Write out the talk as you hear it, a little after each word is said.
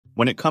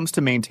When it comes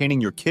to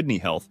maintaining your kidney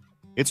health,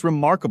 it's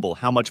remarkable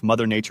how much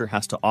Mother Nature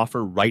has to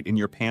offer right in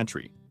your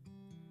pantry.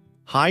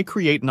 High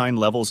creatinine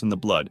levels in the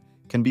blood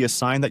can be a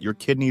sign that your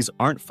kidneys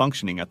aren't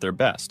functioning at their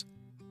best.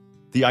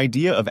 The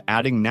idea of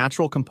adding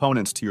natural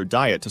components to your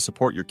diet to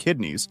support your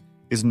kidneys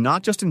is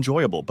not just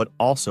enjoyable but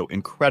also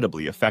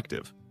incredibly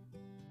effective.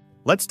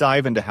 Let's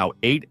dive into how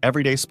 8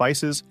 everyday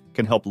spices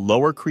can help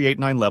lower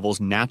creatinine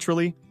levels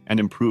naturally and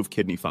improve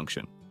kidney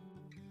function.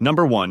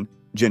 Number 1.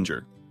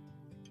 Ginger.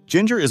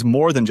 Ginger is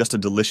more than just a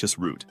delicious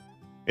root.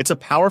 It's a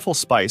powerful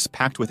spice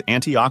packed with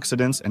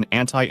antioxidants and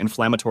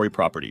anti-inflammatory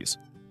properties.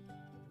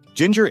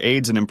 Ginger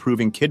aids in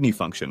improving kidney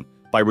function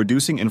by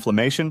reducing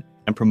inflammation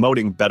and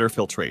promoting better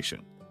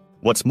filtration.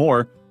 What's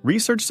more,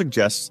 research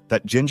suggests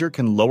that ginger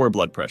can lower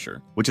blood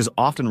pressure, which is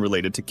often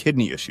related to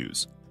kidney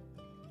issues.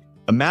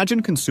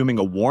 Imagine consuming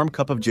a warm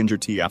cup of ginger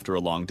tea after a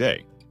long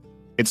day.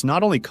 It's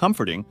not only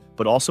comforting,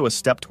 but also a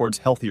step towards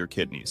healthier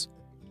kidneys.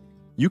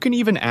 You can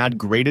even add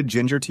grated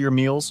ginger to your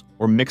meals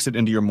or mix it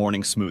into your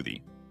morning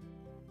smoothie.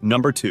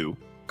 Number 2.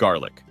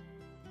 Garlic.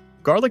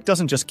 Garlic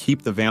doesn't just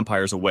keep the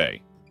vampires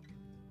away.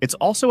 It's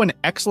also an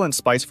excellent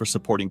spice for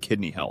supporting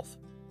kidney health.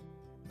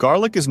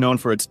 Garlic is known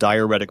for its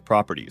diuretic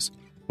properties,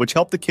 which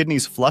help the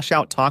kidneys flush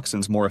out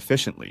toxins more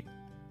efficiently.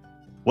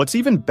 What's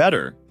even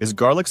better is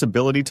garlic's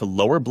ability to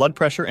lower blood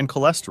pressure and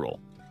cholesterol,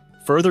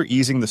 further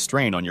easing the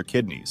strain on your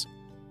kidneys.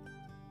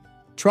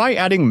 Try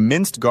adding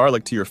minced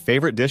garlic to your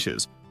favorite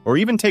dishes, or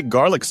even take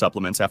garlic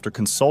supplements after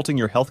consulting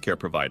your healthcare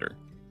provider.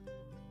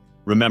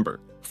 Remember,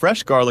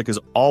 fresh garlic is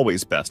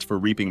always best for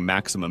reaping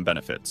maximum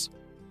benefits.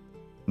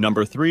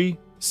 Number 3.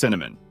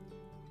 Cinnamon.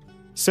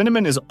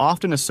 Cinnamon is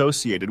often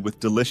associated with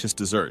delicious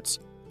desserts,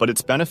 but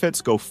its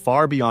benefits go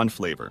far beyond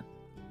flavor.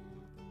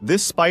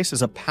 This spice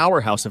is a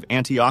powerhouse of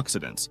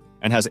antioxidants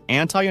and has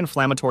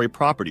anti-inflammatory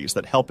properties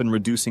that help in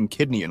reducing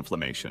kidney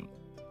inflammation.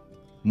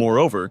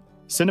 Moreover,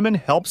 cinnamon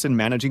helps in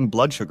managing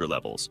blood sugar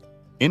levels,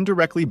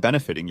 indirectly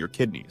benefiting your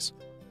kidneys.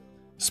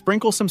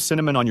 Sprinkle some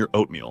cinnamon on your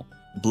oatmeal,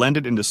 blend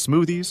it into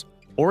smoothies,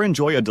 or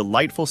enjoy a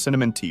delightful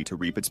cinnamon tea to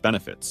reap its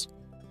benefits.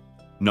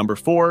 Number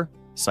 4.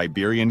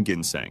 Siberian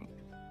Ginseng.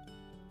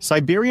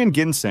 Siberian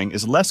ginseng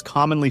is less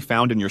commonly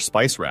found in your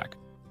spice rack,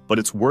 but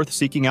it's worth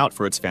seeking out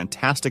for its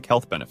fantastic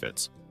health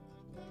benefits.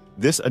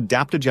 This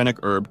adaptogenic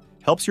herb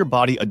helps your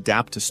body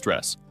adapt to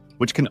stress,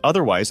 which can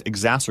otherwise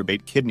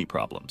exacerbate kidney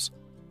problems.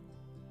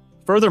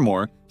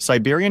 Furthermore,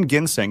 Siberian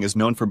ginseng is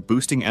known for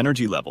boosting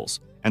energy levels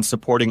and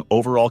supporting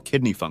overall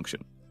kidney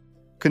function.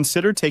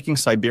 Consider taking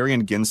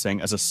Siberian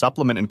ginseng as a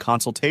supplement in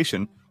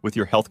consultation with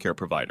your healthcare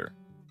provider.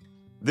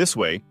 This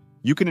way,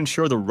 you can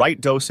ensure the right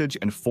dosage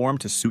and form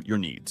to suit your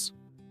needs.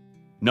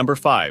 Number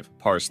 5.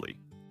 Parsley.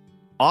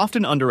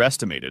 Often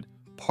underestimated,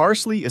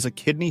 parsley is a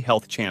kidney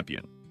health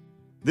champion.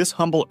 This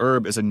humble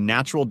herb is a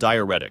natural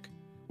diuretic,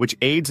 which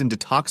aids in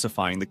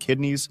detoxifying the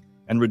kidneys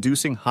and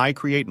reducing high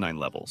creatinine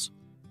levels.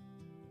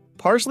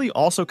 Parsley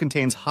also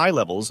contains high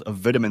levels of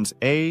vitamins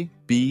A,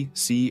 B,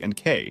 C, and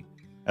K,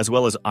 as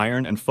well as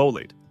iron and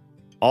folate,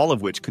 all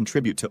of which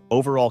contribute to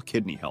overall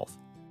kidney health.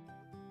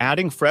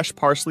 Adding fresh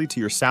parsley to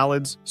your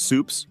salads,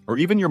 soups, or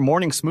even your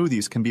morning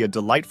smoothies can be a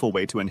delightful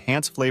way to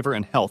enhance flavor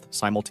and health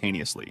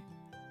simultaneously.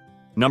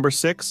 Number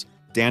 6.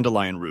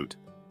 Dandelion Root.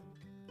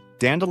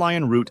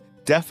 Dandelion root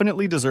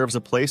definitely deserves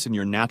a place in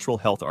your natural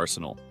health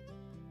arsenal.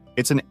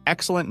 It's an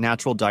excellent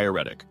natural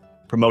diuretic,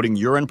 promoting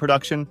urine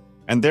production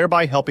and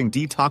thereby helping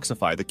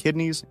detoxify the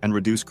kidneys and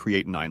reduce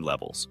creatinine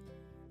levels.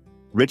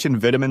 Rich in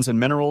vitamins and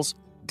minerals,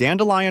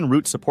 dandelion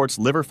root supports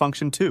liver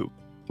function too,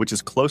 which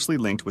is closely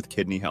linked with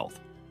kidney health.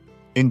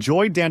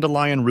 Enjoy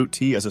dandelion root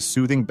tea as a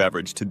soothing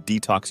beverage to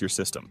detox your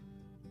system.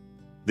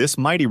 This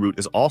mighty root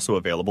is also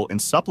available in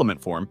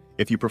supplement form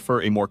if you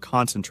prefer a more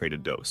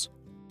concentrated dose.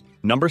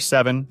 Number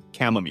 7.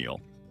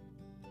 Chamomile.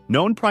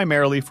 Known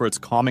primarily for its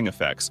calming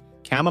effects,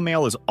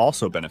 chamomile is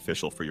also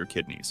beneficial for your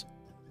kidneys.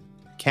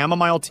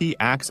 Chamomile tea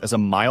acts as a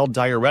mild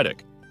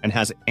diuretic and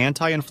has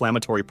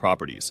anti-inflammatory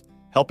properties,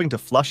 helping to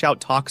flush out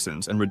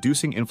toxins and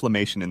reducing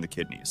inflammation in the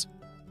kidneys.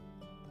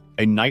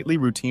 A nightly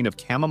routine of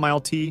chamomile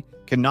tea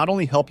can not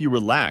only help you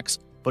relax,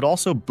 but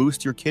also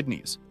boost your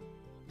kidneys.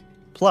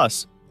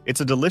 Plus,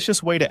 it's a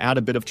delicious way to add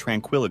a bit of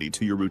tranquility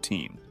to your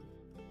routine.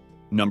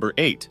 Number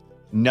 8.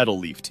 Nettle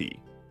leaf tea.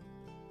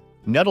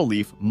 Nettle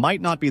leaf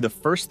might not be the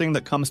first thing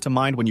that comes to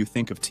mind when you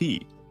think of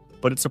tea,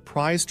 but it's a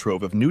prize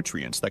trove of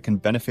nutrients that can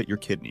benefit your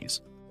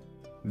kidneys.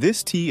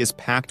 This tea is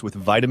packed with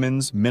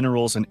vitamins,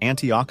 minerals, and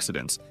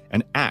antioxidants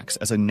and acts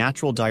as a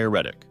natural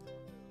diuretic.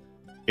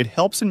 It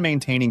helps in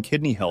maintaining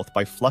kidney health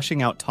by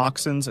flushing out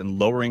toxins and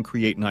lowering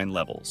creatinine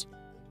levels.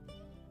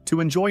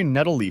 To enjoy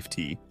nettle leaf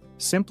tea,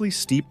 simply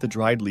steep the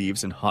dried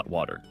leaves in hot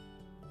water.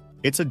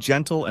 It's a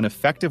gentle and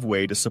effective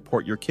way to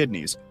support your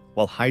kidneys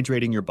while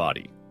hydrating your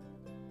body.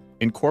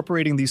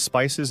 Incorporating these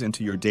spices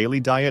into your daily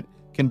diet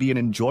can be an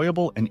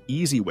enjoyable and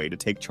easy way to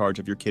take charge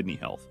of your kidney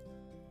health.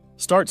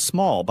 Start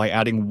small by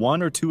adding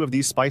 1 or 2 of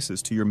these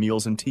spices to your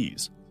meals and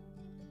teas.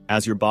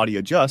 As your body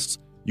adjusts,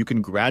 you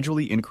can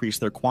gradually increase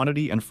their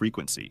quantity and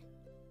frequency.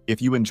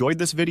 If you enjoyed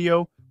this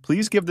video,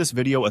 please give this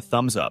video a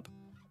thumbs up.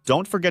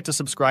 Don't forget to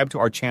subscribe to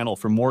our channel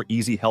for more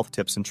easy health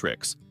tips and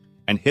tricks,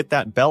 and hit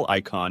that bell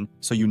icon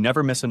so you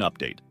never miss an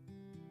update.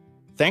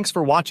 Thanks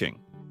for watching.